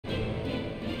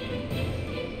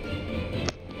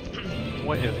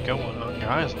What is going on,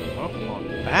 guys? Welcome on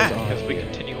back as we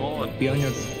continue on Be on your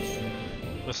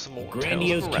with some more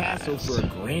grandiose Tales of castle Arise. for a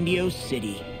grandiose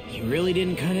city. He really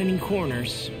didn't cut any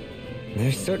corners.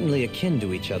 They're certainly akin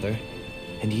to each other.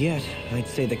 And yet, I'd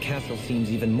say the castle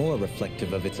seems even more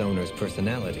reflective of its owner's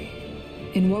personality.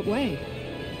 In what way?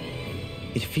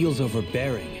 It feels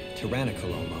overbearing,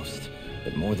 tyrannical almost,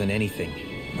 but more than anything,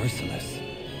 merciless.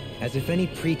 As if any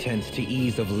pretense to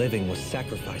ease of living was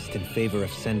sacrificed in favor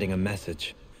of sending a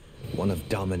message. One of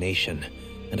domination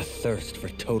and a thirst for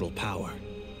total power.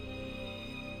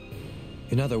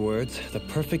 In other words, the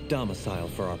perfect domicile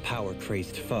for our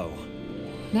power-crazed foe.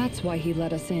 That's why he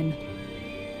let us in.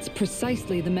 It's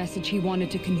precisely the message he wanted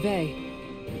to convey.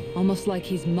 Almost like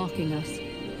he's mocking us.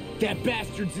 That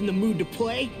bastard's in the mood to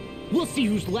play? We'll see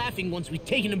who's laughing once we've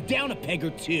taken him down a peg or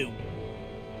two.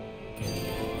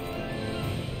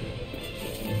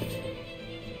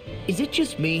 Is it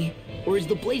just me, or is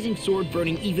the blazing sword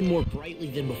burning even more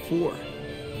brightly than before?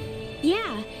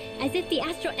 Yeah, as if the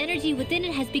astral energy within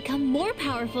it has become more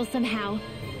powerful somehow.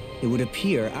 It would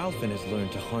appear Alphen has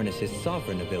learned to harness his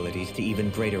sovereign abilities to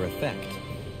even greater effect.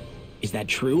 Is that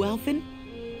true, Alphen?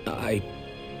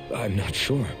 I'm not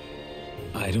sure.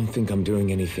 I don't think I'm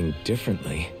doing anything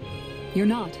differently. You're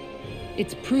not.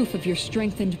 It's proof of your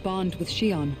strengthened bond with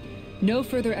Xion. No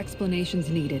further explanations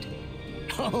needed.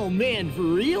 Oh man, for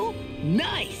real?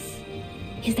 Nice!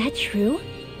 Is that true?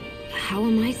 How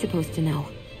am I supposed to know?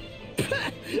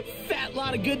 Fat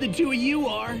lot of good the two of you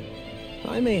are.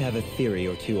 I may have a theory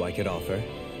or two I could offer.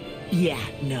 Yeah,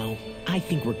 no, I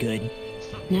think we're good.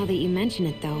 Now that you mention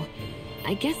it, though,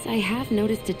 I guess I have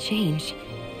noticed a change.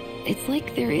 It's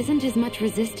like there isn't as much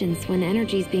resistance when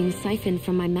energy's being siphoned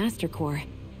from my master core.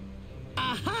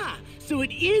 Aha! So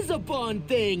it is a bond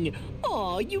thing!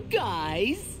 Aw, you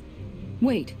guys!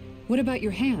 Wait, what about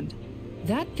your hand?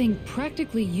 That thing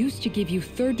practically used to give you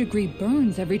third-degree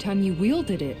burns every time you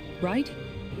wielded it, right?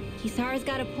 Kisara's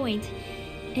got a point.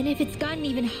 And if it's gotten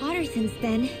even hotter since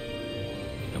then...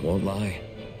 I won't lie.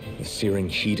 The searing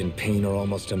heat and pain are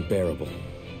almost unbearable.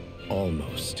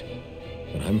 Almost.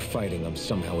 When I'm fighting, I'm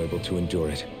somehow able to endure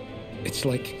it. It's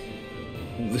like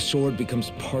the sword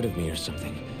becomes part of me or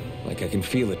something. Like I can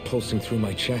feel it pulsing through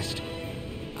my chest.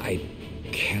 I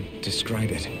can't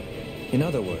describe it. In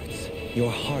other words,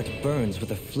 your heart burns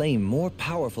with a flame more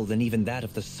powerful than even that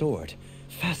of the sword.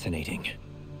 Fascinating.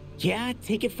 Yeah,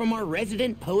 take it from our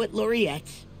resident poet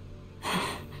laureate.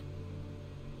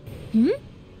 Hmm?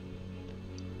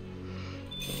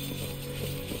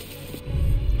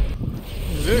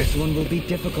 This one will be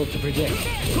difficult to predict.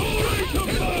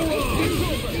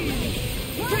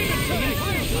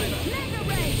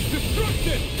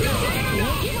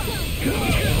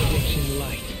 Prediction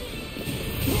light.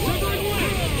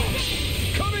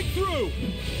 Coming through!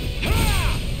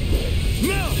 Ha!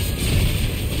 Now!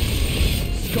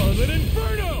 Scarlet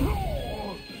Inferno!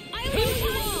 I lose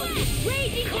you all!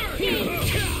 Raging Cascade!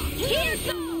 Here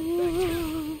goes!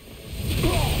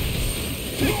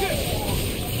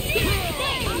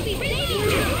 I'll be ready!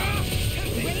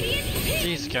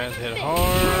 These guys hit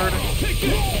hard.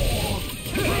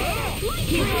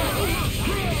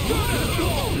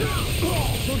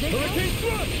 Hurricane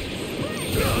Thrust!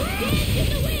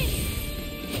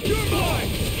 You're mine!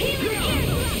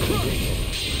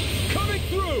 Coming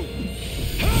through!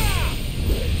 Ha!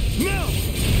 Now!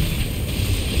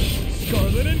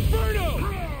 Scarlet Inferno!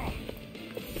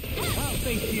 I'll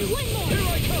thank you. One more! Here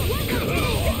I come!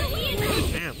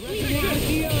 Damn.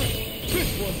 This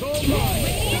one's all mine!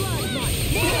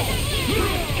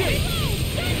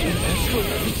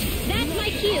 That's my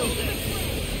cue!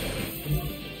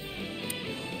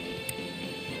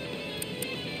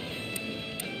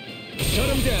 Shut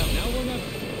him down! Now we're not...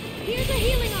 Here's a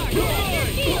healing arc!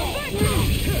 Radiant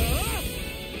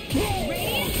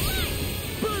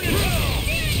Burn it out!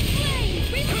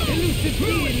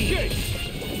 Flame! Escape!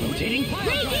 Rotating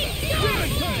Raging Storm!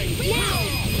 Now!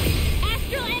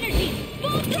 Astral energy!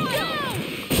 Full throttle!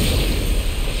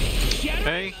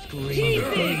 Okay.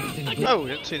 Oh,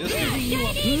 didn't see this dude.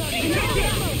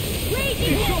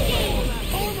 Raging Cascade!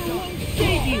 Armor won't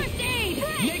save you! First aid!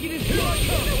 Negative here I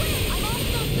come!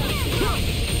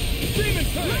 Demon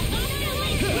time!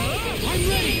 I'm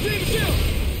ready! Demon chill!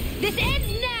 This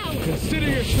ends now! Consider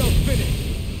yourself finished!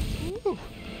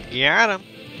 Got him.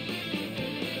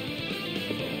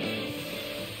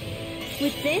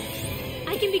 With this,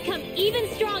 I can become even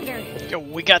stronger. Yo,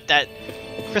 we got that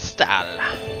crystal.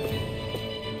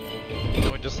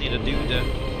 We just need a dude to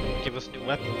give us new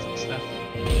weapons and stuff.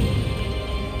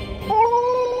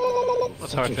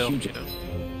 That's how I feel, you know.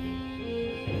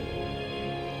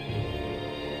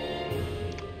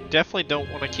 definitely don't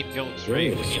want to keep going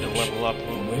straight. We need to level up a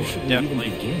little more. Where should we Definitely.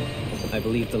 even begin? I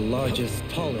believe the largest,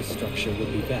 tallest structure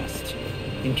would be best.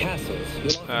 In castles, you'll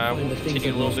often find We'll the things continue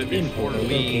of a little most bit import before are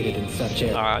located in such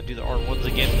areas. do the R1s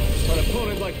again. An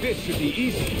opponent like this should be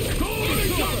easy.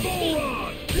 Bull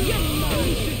rod!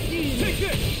 Take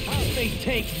this! How they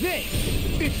take this?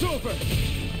 It's over!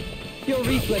 Your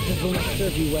reflexes will not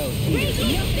serve you well here.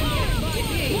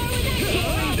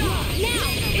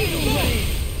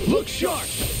 Look sharp!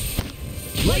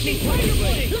 Lightning Tiger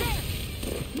Blade!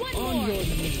 One On more. your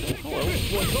knees. This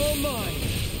one's all mine!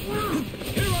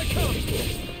 Here I come!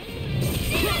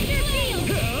 Master Field!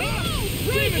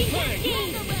 Raging Fang!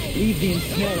 Cascade! Leave the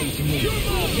ensnaring to me.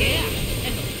 Yeah!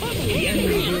 The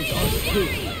enemy heals our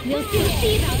truth. We'll soon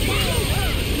see about that!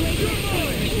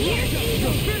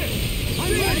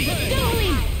 I'm ready!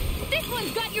 Dolly! This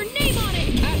one's got your name on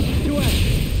it! Action to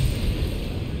action!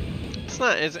 It's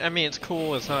not. I mean, it's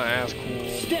cool. It's not as cool.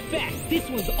 Step back! This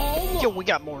one's all Yo, mine! we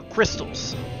got more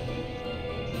crystals.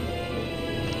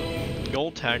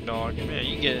 Gold tag dog. Man,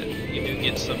 you do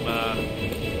get some.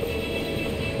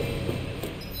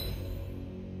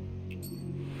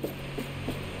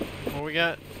 What we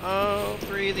got? Oh,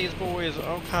 3 of these boys.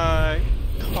 Okay.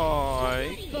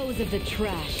 Kai. Dispose of the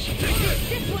trash.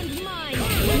 This one's mine!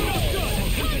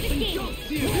 Confiscate!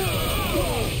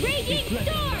 Raging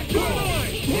Storm!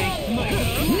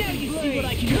 Now you see what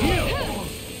I can do!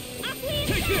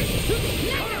 Take this!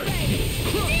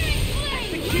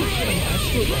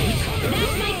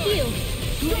 That's my cue!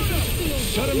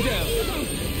 Shut him down!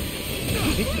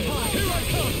 Here I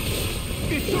come!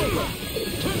 It's over!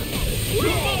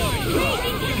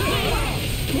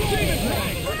 Demon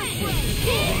Fang!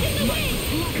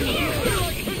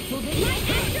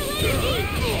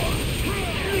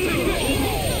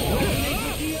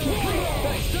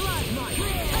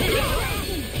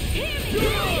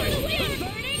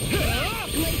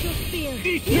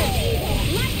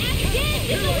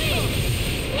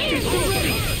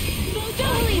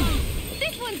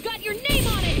 This one's got your name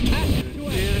on it!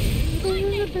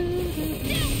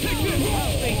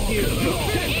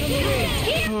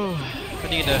 I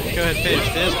need to go ahead and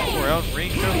finish this before Elden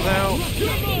Ring comes out.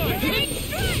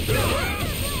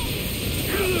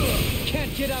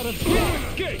 Can't get out of here!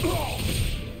 Escape!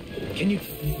 Can you...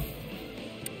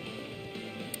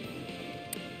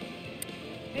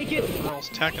 Take it! I was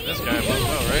attacking this guy as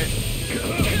well, right?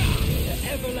 The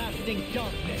everlasting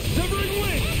darkness! Severing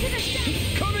Wind!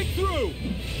 Coming through!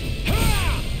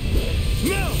 Ha!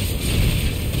 Now!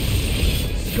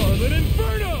 Scarlet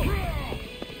Inferno!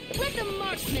 Let the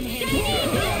marksman handle it!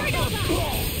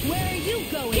 Where are you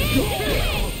going?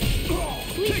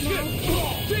 Sweet now!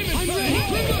 Demon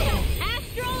Fang!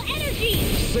 Astral energy!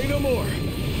 Say no more!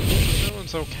 That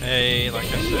one's okay. Like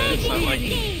I said, it's not like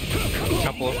a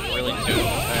couple of them really do an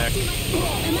effect.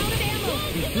 I'm out of ammo!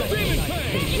 Demon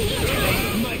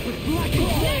Fang! Mike with black and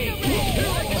blade!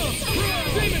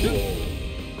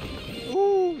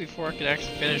 Ooh, before I could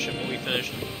actually finish him, we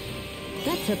finished him.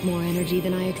 That took more energy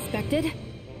than I expected.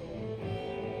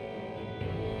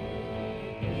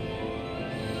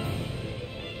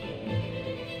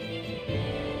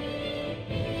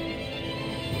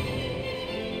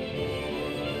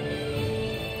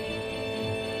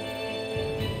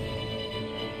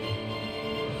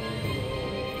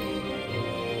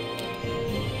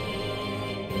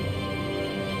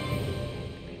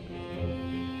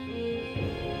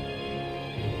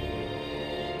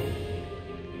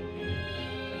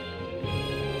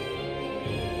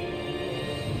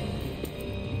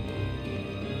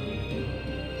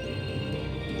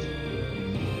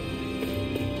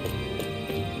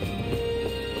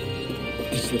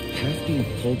 Is the path being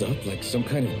pulled up like some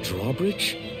kind of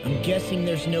drawbridge? I'm guessing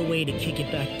there's no way to kick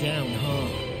it back down, huh?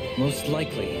 Most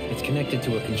likely, it's connected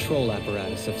to a control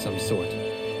apparatus of some sort.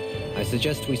 I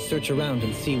suggest we search around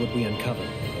and see what we uncover.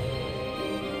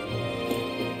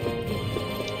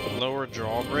 Lower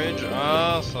drawbridge?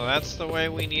 Oh, so that's the way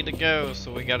we need to go.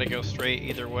 So we gotta go straight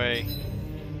either way.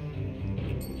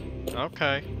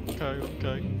 Okay,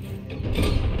 okay.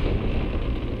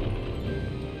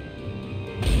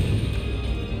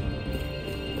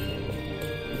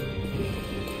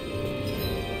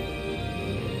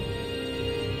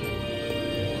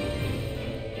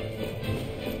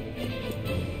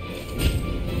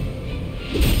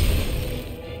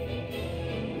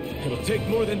 It'll take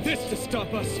more than this to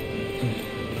stop us!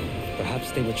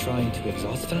 Perhaps they were trying to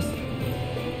exhaust us?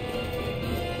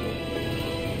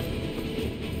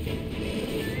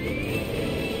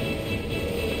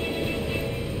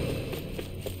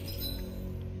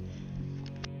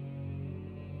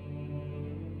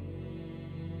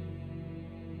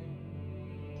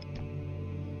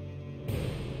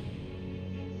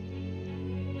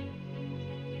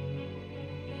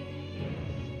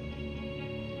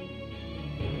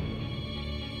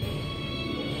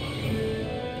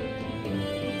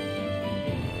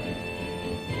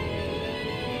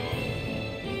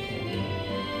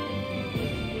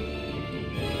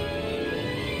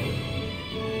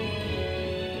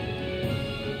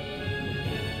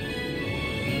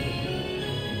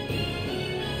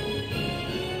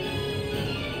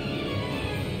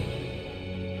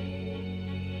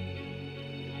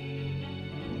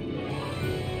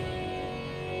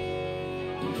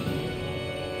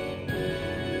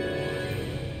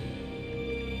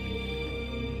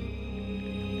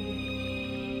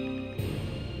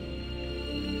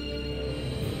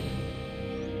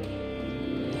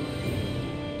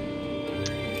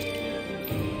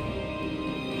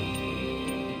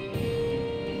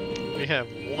 have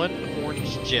one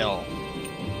orange gel.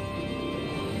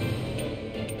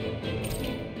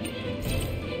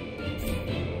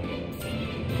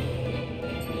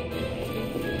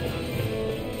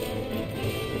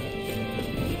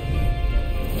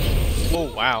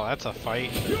 Oh wow, that's a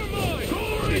fight. You're mine! You're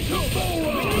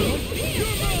mine!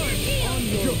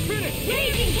 You're finished!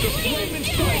 The flame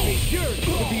inside me is yours to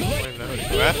be I don't right. even know who to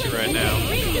go after right now.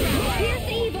 Eat your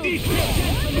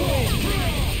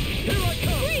Here I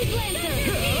come! Freeze Lancer!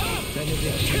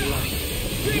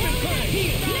 Demon Fang!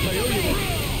 I owe you one.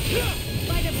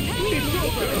 By the power It's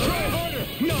over! Try harder!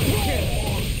 Not again!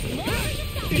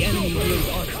 The enemy wields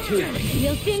arts too.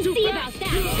 We'll soon see about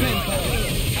that!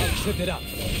 I'll trip it up.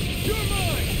 You're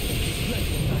mine!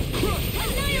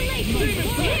 Annihilation! Demon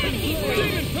Fang!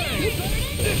 Demon Fang!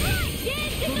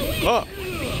 Dance in the wind! Oh,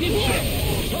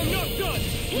 I'm not done!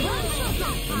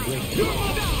 You're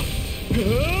mine!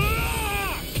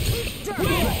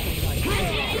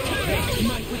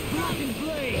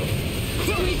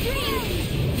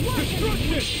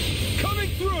 Destruction! Coming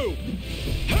through!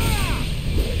 Ha!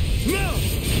 Now!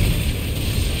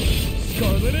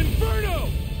 Scarlet Inferno!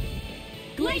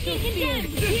 Glacial Condemned!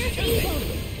 Here's evil!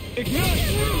 Ignite!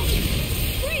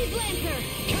 Freeze Lancer!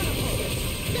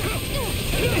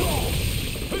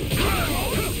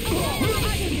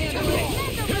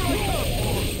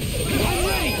 I'm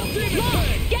ready! Demon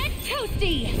Fang! Get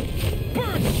toasty!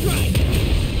 Burn strike!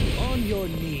 On your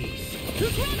knees. You're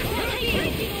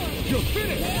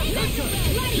finished!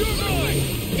 You're mine!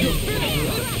 You're finished!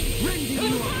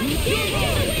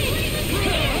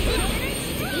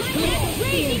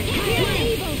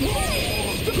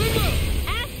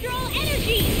 Astral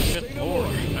energy! good lord,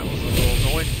 that was a little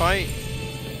annoying fight.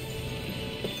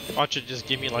 Watch it just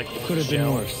give me like one Could have been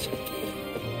gel. worse.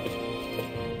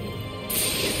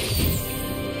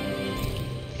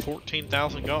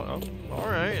 14,000 gold. Oh, all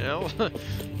right.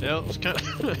 That was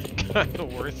kind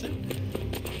of worth it.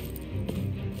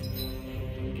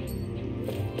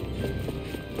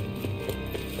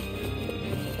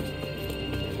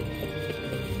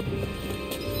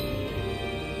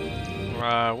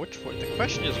 Which way? The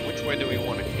question is, which way do we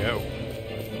want to go?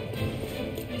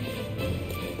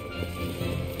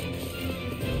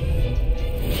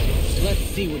 Let's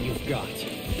see what you've got.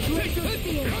 Here's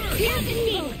the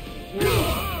knee!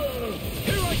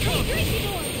 Here I come!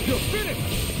 You're finished!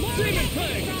 Demon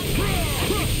Fang!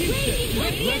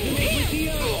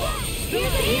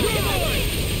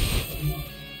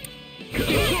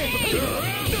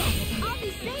 I'll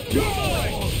be saving you!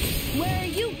 Where are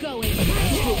you going?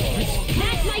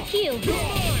 That's my cue!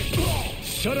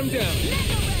 Shut him down!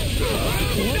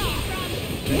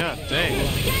 God dang.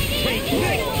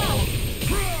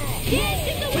 Dance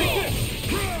in the wind!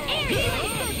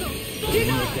 Do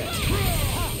not!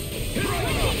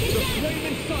 Flame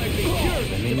inside me! Yours!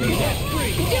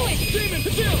 Do it! Demon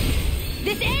Chill!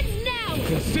 This ends now!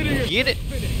 Consider your Get it.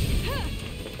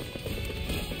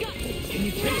 Can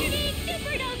you take it?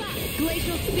 Supernova!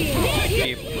 Glacial Spear!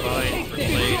 Keep mine for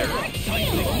later.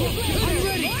 I'm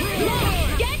ready!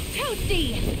 Get toasty!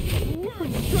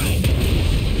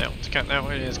 That one's kind. That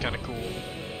one is kind of cool.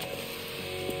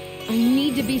 I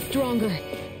need to be stronger.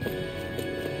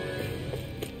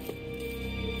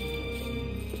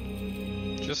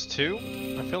 Just two?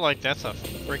 I feel like that's a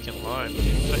freaking line.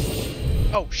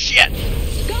 Oh shit!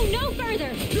 Go no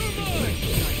further! You're mine!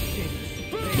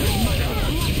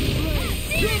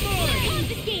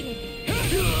 Confiscated!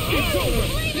 It's over!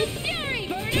 Flame of Fury!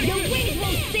 Your wings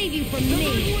won't save you from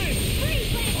me!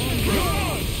 Freeze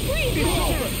It's Lancer!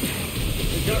 over!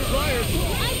 We got fire!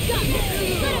 I've got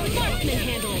this! Let a marksman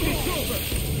handle it! It's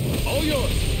over! All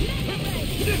yours!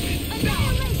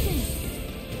 Annihilation!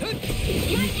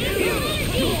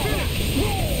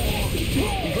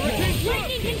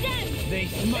 Lightning condemned! They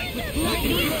smite with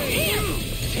Lightning here!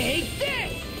 Take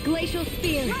this! Glacial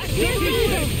Spear! Here's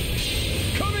evil!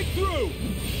 Coming through!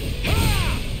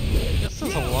 Ha! This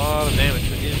is a lot of damage,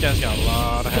 but these guys got a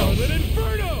lot of health. Scarlet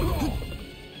Inferno!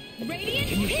 Radiant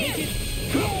Can you take here! it?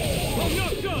 I'm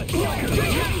not done!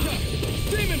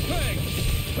 Demon Fang!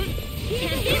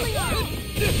 Can't healing all!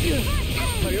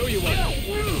 I owe you one!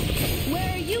 Where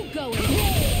are you going?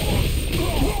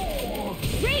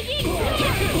 Raging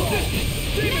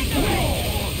Demon Fang!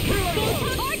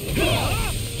 Heart Steel!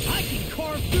 I can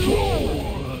carve through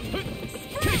armor!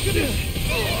 Take this!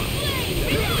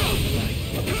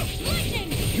 Lightning!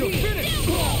 You're finished!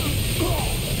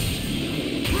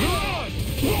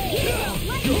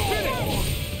 You're finished!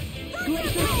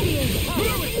 Glacial Spear!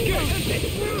 No escape!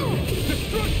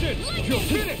 Destruction! You're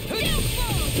finished!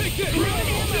 Take this!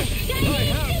 I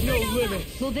have no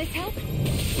limits! Will this help?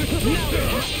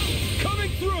 Destruction!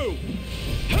 Coming through!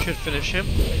 Should finish him.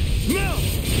 Now!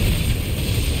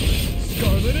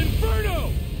 Scarlet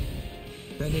Inferno!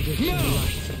 Benedict Now! and light.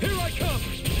 Here I come!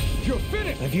 You're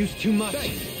finished! I've used too much.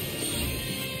 Thanks.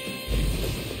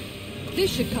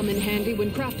 This should come in handy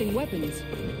when crafting weapons.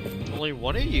 Only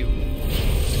one of you.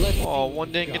 Oh,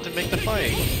 one didn't get to make the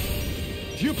fight.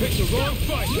 You picked the wrong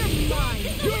fight! You're mine!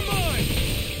 You're mine!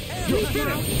 You're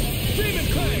finished! Demon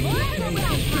Fang!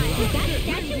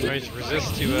 Guys,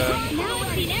 resist to Now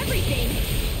I've seen everything.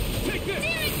 Take this!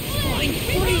 Fine,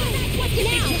 what's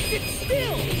now? Sit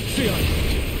still! Sion,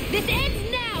 This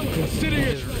ends now. consider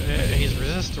it... he's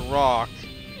resist to rock,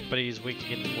 but he's weak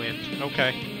against wind.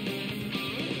 Okay.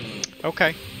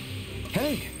 Okay.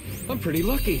 Hey, I'm pretty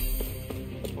lucky.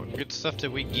 What good stuff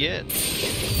did we get?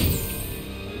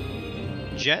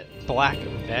 Jet black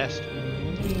vest.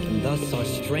 And thus our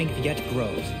strength yet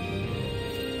grows.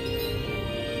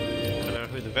 I don't know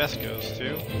who the vest goes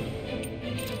to.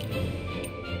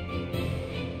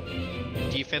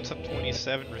 Defense up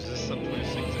 27, resistance up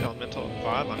 26, elemental up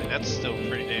 5. I mean, that's still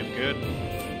pretty damn good.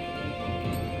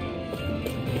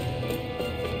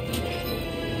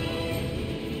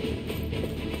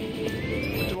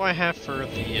 What do I have for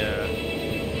the,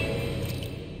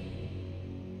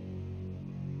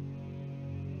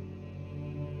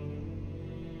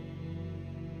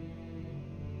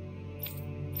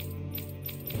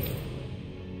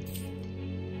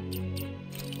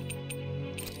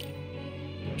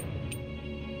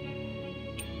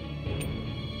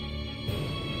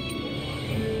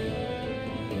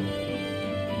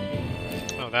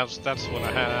 oh, that's what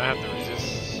I had. I had the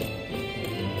resist.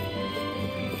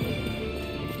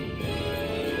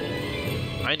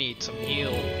 I need some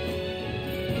heal.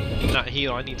 Not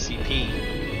heal, I need CP.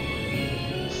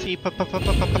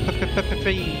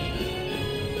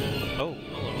 Oh,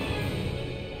 hello.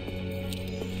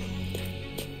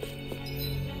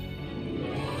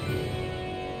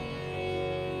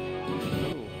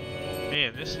 Oh,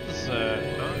 man, this is not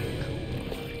cool.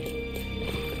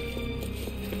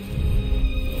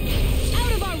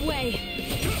 Out of our way.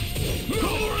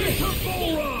 Glory to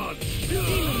Bolron!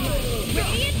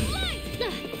 Radiant light.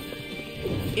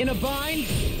 In a bind?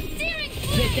 Searing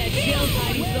Bet that shell's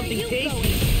hiding Where are something you tasty.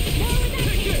 going? More where that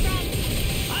came from.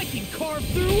 I can carve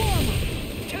through armor!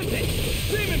 Tempest!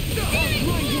 Demon stuff!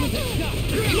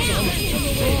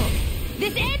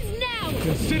 This ends now.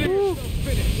 Consider yourself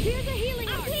finished! Here's a healing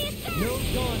art. No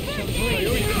dawn shall First break aid.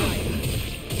 your night.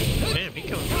 Damn, he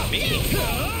coming for me.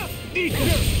 Eat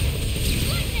this!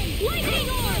 Lightning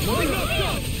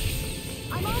orb.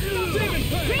 I'm all Demon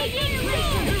Fang! Radiant Here roar.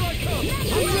 I come!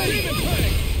 Demon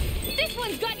Fang! This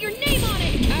one's got your name on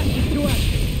it. Ashes to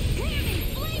ashes.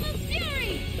 Flame of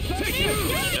fury.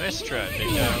 Nice try, big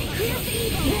dog.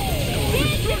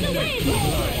 Dance in the wind.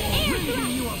 Air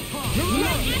thrust.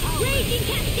 Raging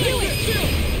captivity.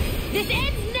 This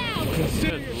ends now.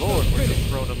 Good lord, we're just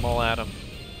throwing them all at him.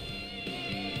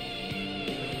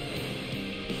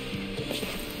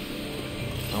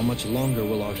 How much longer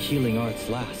will our healing arts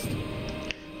last?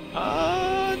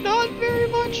 Not very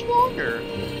much longer.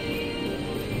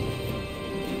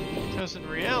 Because in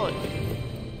reality,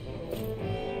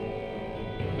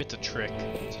 it's a trick.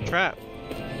 It's a trap.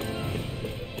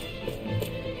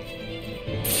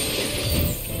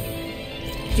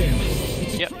 Damn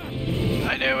it! Yep.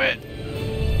 I knew it.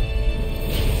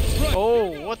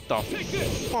 Oh, what the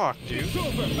fuck, dude? It's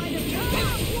over!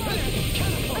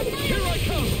 Here I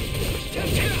come!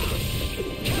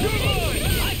 You're mine!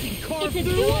 I can carve It's a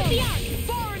through duel of armor. the arts.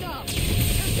 Far enough.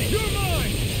 You're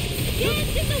mine!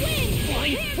 Dance in the wind.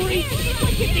 Flying free.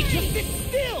 Why can't they just sit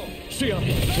still? Sion,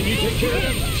 can you take care of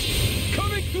them?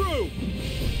 Coming through!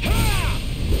 Ha!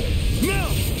 Now!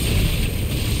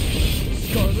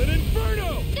 Scarlet Inferno!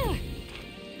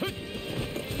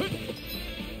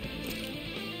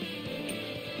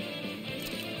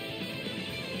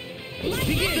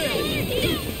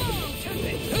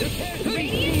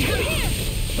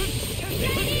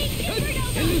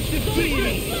 Elusive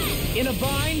deity. In a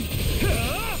bind?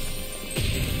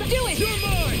 Do it! You're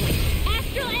mine!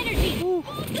 Astral energy! Go!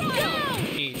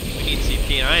 We need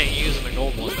CP. I ain't using the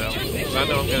gold one though, because I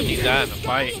know I'm gonna need that in the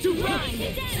fight.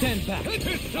 Stand back.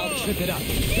 I'll trip it up.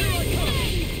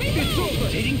 It's over!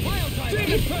 Dating pile driver.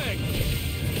 Demon Fang!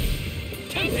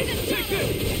 Take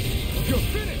this! You're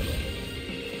finished!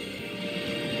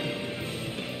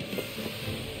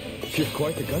 You're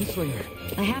quite the gunslinger.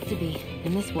 I have to be,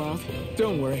 in this world.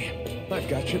 Don't worry, I've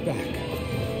got your back.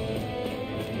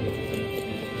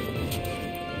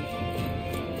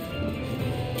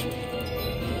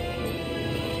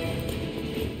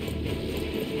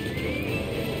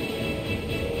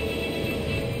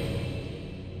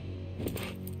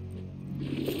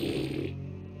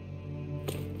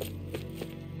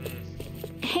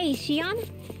 Hey, Shion?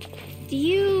 Do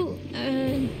you,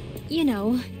 you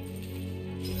know...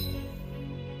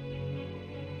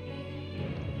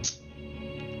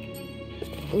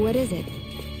 What is it?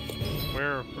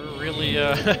 We're really,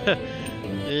 yeah,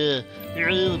 we're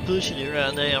really pushing it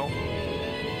right now.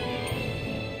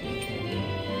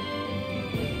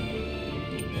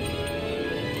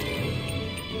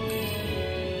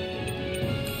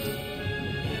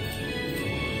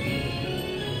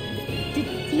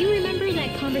 Do you remember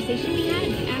that conversation we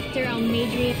had after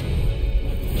Almadria?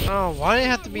 Oh, why do it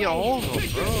have to be all of them,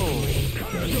 bro?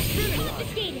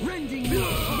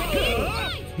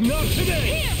 Not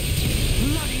today!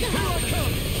 Here I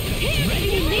come! Ready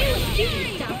to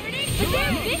shoot stuff!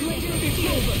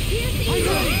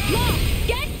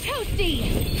 Get toasty!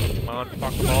 Come on,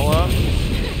 fuck them all up.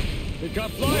 It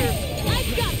got flyers!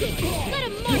 I've got this! Let a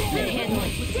marksman handle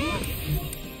it!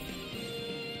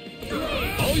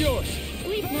 All yours!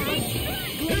 Sleep now!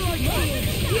 Here I come!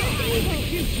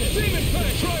 Demon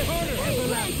Pack! Try harder!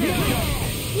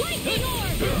 Lightning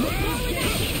orb! How is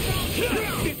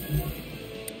that came from?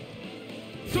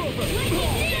 It's over!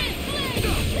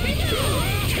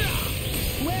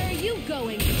 Where are you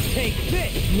going? Take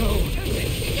this! No!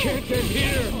 Can't end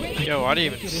here! Yo, I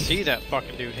didn't even see that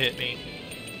fucking dude hit me.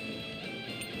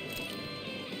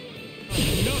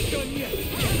 Not done yet!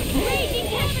 Raging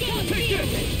cascade! Take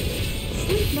this!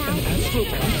 Sleep now!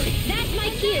 That's my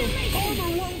cue!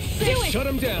 Armor won't Do it! Shut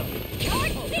him down!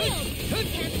 Charge field!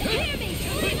 Hear me!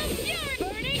 Flame of fury!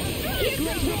 Burning! Here's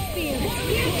the spear! Here's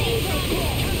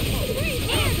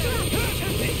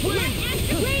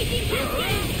the raging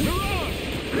cascade! You're on!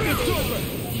 It's over!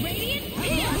 Radiant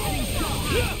heal!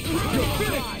 You're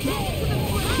finished!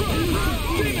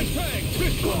 Demon Fang!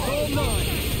 This one's all mine!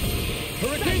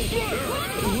 Hurricane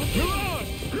Thrust! You're on!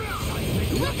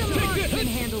 Let the Take marksman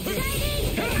this! handle this!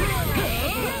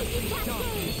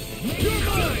 You're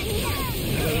mine!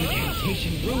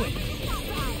 Incantation ruined.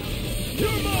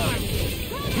 You're mine!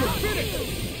 You're finished!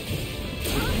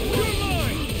 You're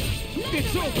mine!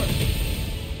 It's over!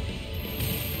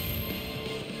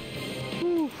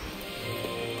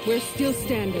 We're still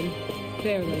standing.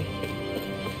 Barely.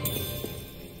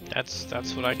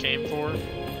 That's what I came for.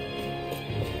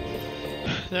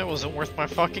 That wasn't worth my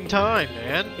fucking time,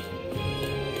 man.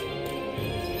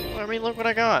 I mean, look what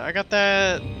I got. I got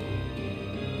that...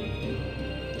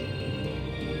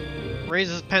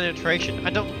 Raises penetration.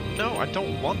 I don't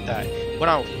want that. What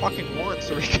I fucking want is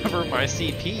to recover my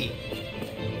CP.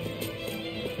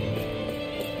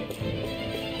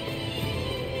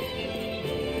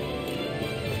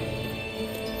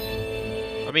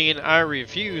 I mean, I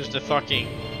refuse to fucking...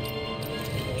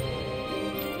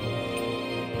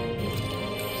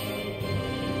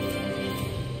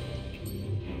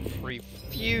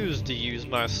 refuse to use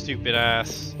my stupid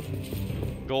ass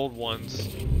gold ones.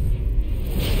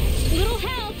 Little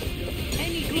help!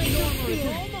 Any great armor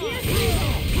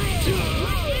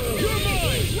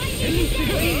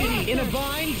In a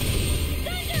vine?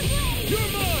 You're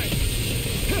mine!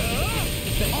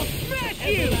 I'll smash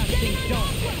you!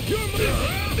 You're mine!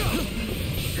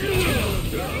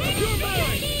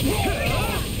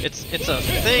 It's a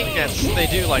thing they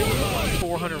do like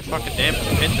 400 fucking damage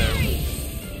a hit though.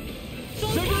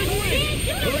 Severing Wing!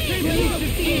 Hurricane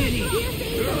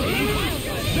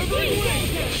Severing Wing!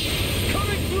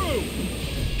 Coming through!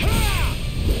 Ha!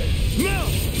 Now!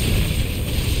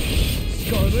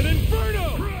 Scarlet Inferno!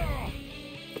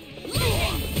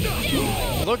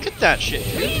 Look at that shit.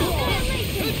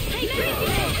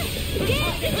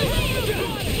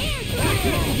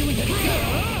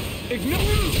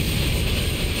 Ignite!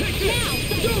 Take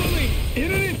this! Dueling!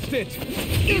 In an instant!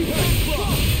 Impact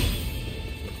Block!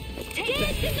 Take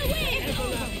this in the wind!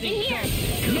 In here!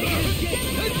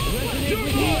 You're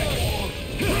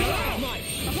mine!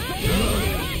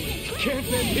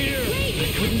 Can't end here! I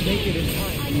couldn't make it in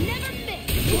time. I never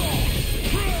miss!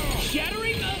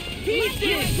 Shattering of Raging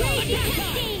pieces!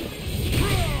 cascade!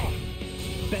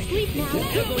 Sleep now!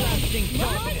 Everlasting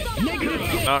darkness! Negative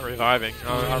I'm not reviving.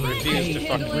 I refuse to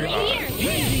fucking revive.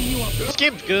 This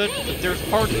game's good, but there's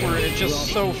parts where it's just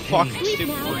so fucking stupid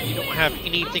where you don't have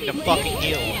anything to fucking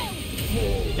heal.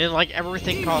 And like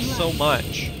everything costs so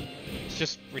much. It's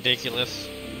just ridiculous.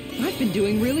 I've been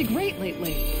doing really great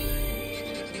lately.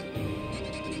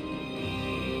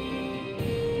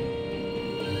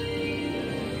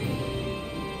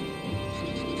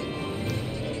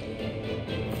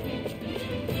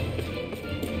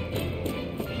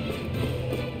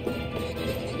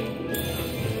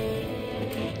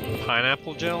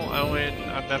 Pineapple gel? I went,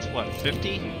 that's what,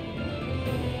 50?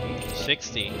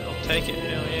 60. I'll take it,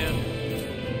 hell yeah.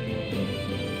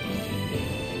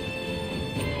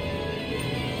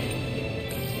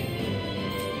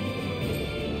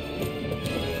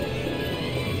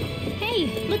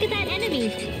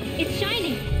 It's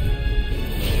shining.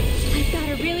 I've got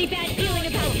a really bad feeling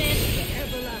about this.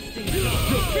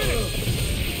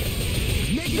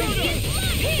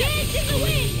 Dance in the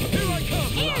wind! Here I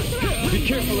come! Air thrust! Be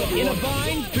careful of in a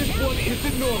vine. This one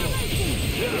isn't normal.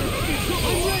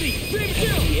 I'm ready. Same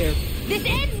kill. This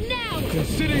ends now!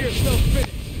 Consider yourself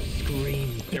finished.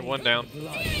 Scream. Get one down.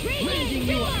 Raging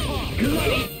you up! Here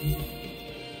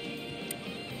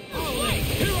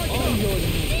I come.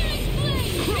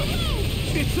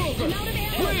 It's over. I'm out of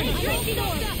ammo!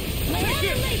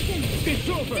 Annihilation! It's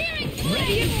over.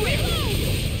 Ready and reload!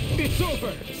 It's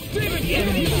over. Steven, the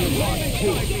enemy will lost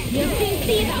too. You'll soon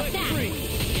see about that!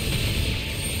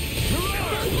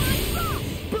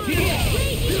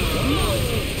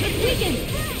 Weaken!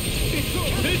 It's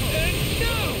over. This ends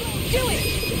now. Do it!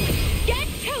 Get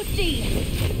toasty!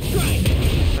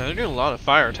 They're doing a lot of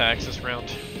fire attacks this round.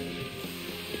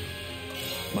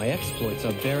 My exploits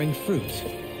are bearing fruit.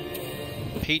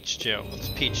 Peach gel. What's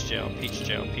peach gel? Peach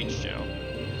gel. Peach gel.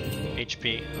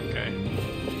 HP. Okay.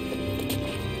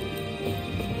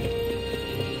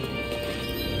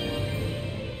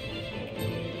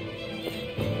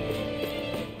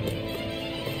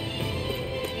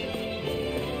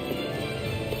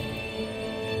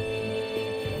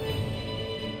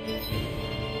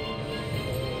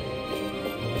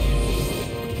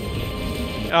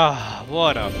 Ah,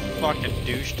 what a fucking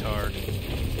douche-tard.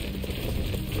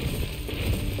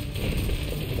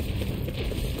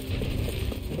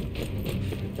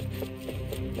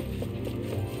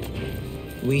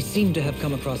 We seem to have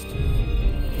come across...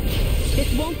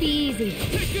 This won't be easy.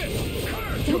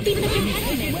 Don't be such a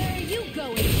pessimist. Where are you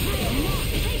going?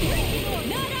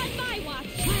 Not on my watch.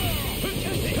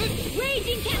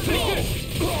 Raging cascade.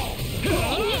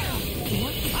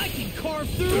 I can carve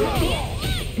through.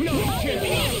 No chance.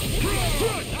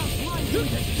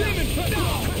 Demon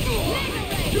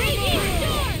Raging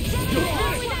storm.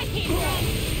 Not where that came from.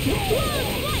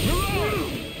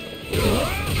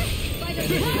 By the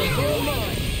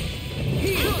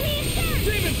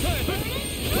Demon time.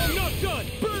 I'm not done.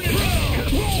 Burn it down.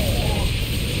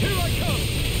 Here I come.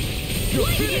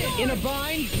 You're finished. In a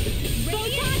vine.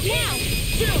 Photon now.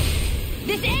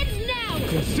 This ends now.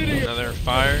 Consider your... Another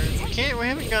fire. We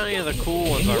haven't got any of the cool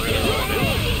ones I really wanted.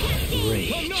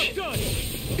 I'm not done.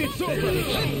 It's over.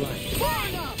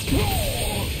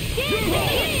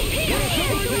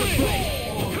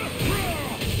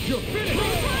 You're finished.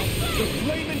 The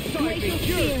flame inside me.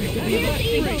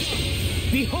 Yours.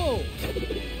 Behold.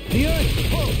 The earth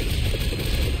hope.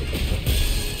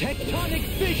 Tectonic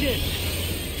vision.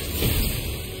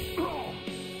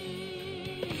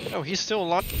 Oh, he's still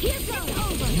alive. Here goes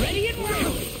over. Ready and ready.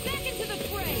 Back into the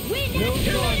fray. Wind No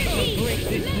after time to energy. break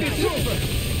this. It's over.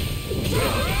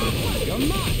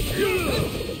 Come on.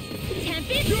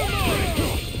 Tempest.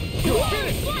 You're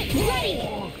finished. Flight ready.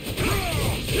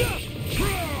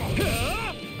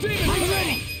 I'm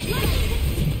ready.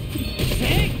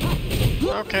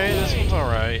 Okay, this one's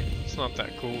alright. It's not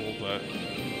that cool, but...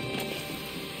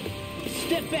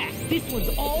 Step back. This one's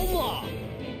all law.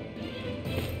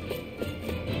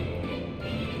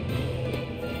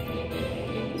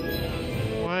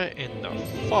 What in the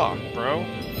fuck, bro?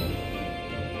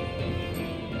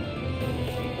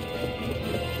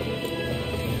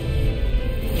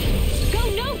 Go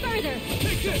no further.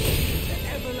 Take this.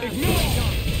 Ignite.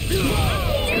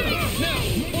 Now,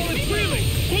 all is freely.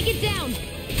 Take it down.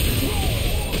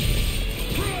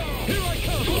 Here I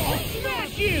come.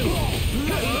 Smash you.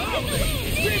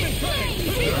 Demon Fang.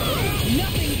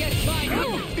 Nothing gets by me.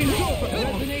 It's over.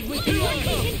 Resonate with you. Here I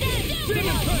come.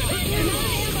 Demon Fang.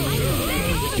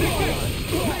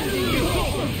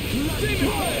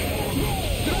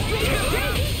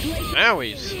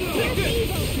 Owies.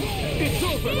 It's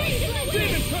over.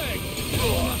 Demon Fang.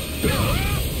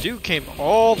 Dude came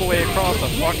all the way across the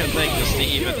fucking thing just to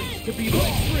even... To be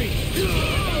let free.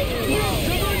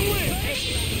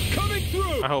 Coming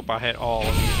through. I hope I hit all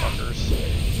of you fuckers.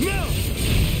 Now.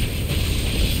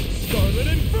 Scarlet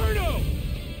Inferno.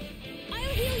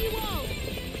 I'll heal you all.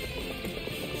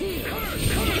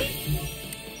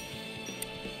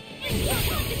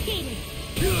 Confiscated.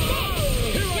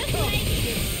 Here I come.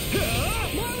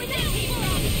 More without people.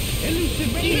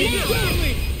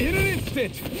 Elucidate in an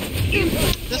instant.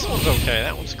 This one's okay,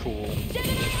 that one's cool.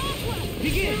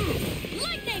 Begin.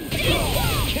 Lightning.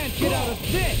 Can't get out of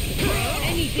this.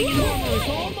 Anything in armor is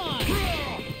all mine.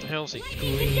 What the hell is he?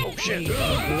 Oh shit.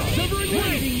 Severing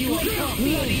waving you on top.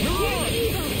 Bloody hard.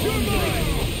 You're mine.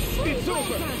 It's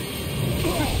over.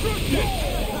 Destruction.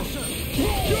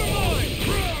 You're mine.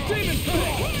 Demon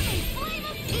Fang.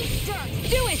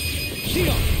 Do it.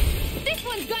 Shield. This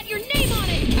one's got your name on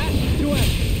it. Ash to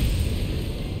ash.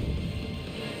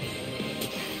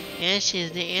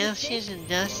 ashes and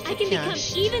dust. I can become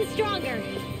even stronger.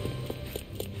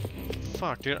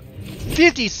 Fuck, dude.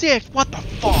 56? What the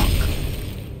fuck?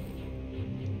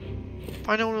 If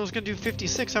I known I was gonna do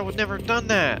 56, I would never have done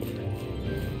that.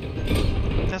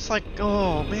 That's like,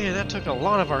 oh man, that took a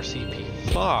lot of our CP.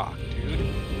 Fuck, dude.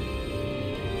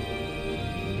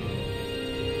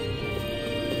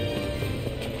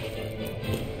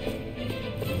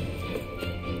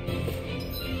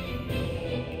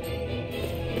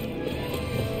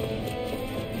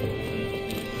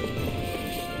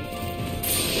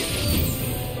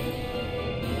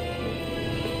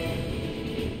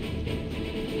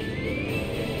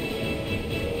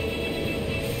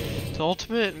 The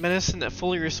ultimate medicine that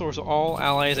fully restores all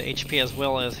allies' HP as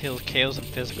well as heals KOs and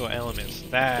physical elements.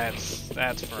 That's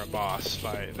for a boss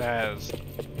fight. That is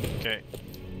okay.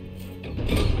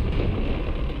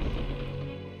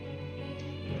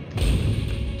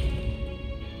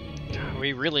 God,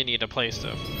 we really need a place to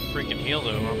freaking heal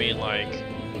though. I mean, like.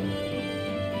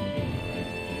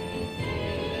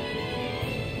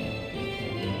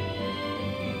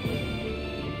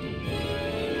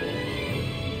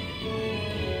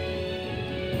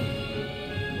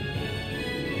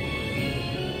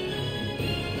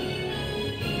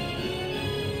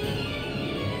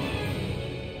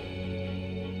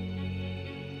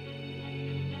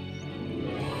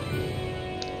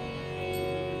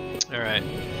 Alright,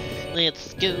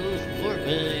 let's go forward.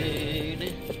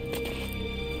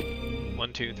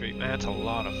 1, 2, 3. That's a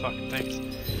lot of fucking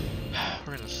things.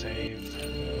 We're gonna save.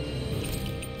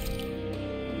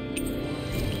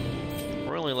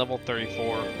 We're only level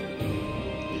 34.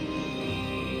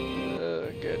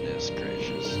 Oh, goodness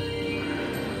gracious.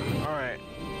 Alright,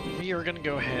 we are gonna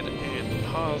go ahead and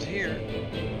pause here.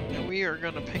 And we are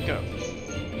gonna pick up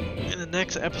in the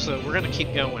next episode. We're gonna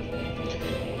keep going.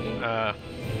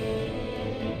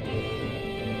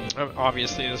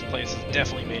 Obviously, this place is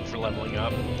definitely made for leveling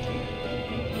up.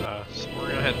 So we're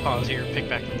gonna head pause here, pick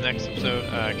back in the next episode,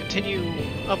 continue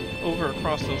up over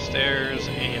across those stairs,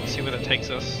 and see where that takes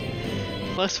us.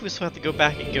 Plus, we still have to go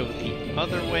back and go the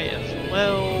other way as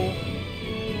well.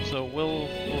 So we'll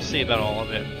see about all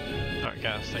of it. All right,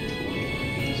 guys, thanks for watching.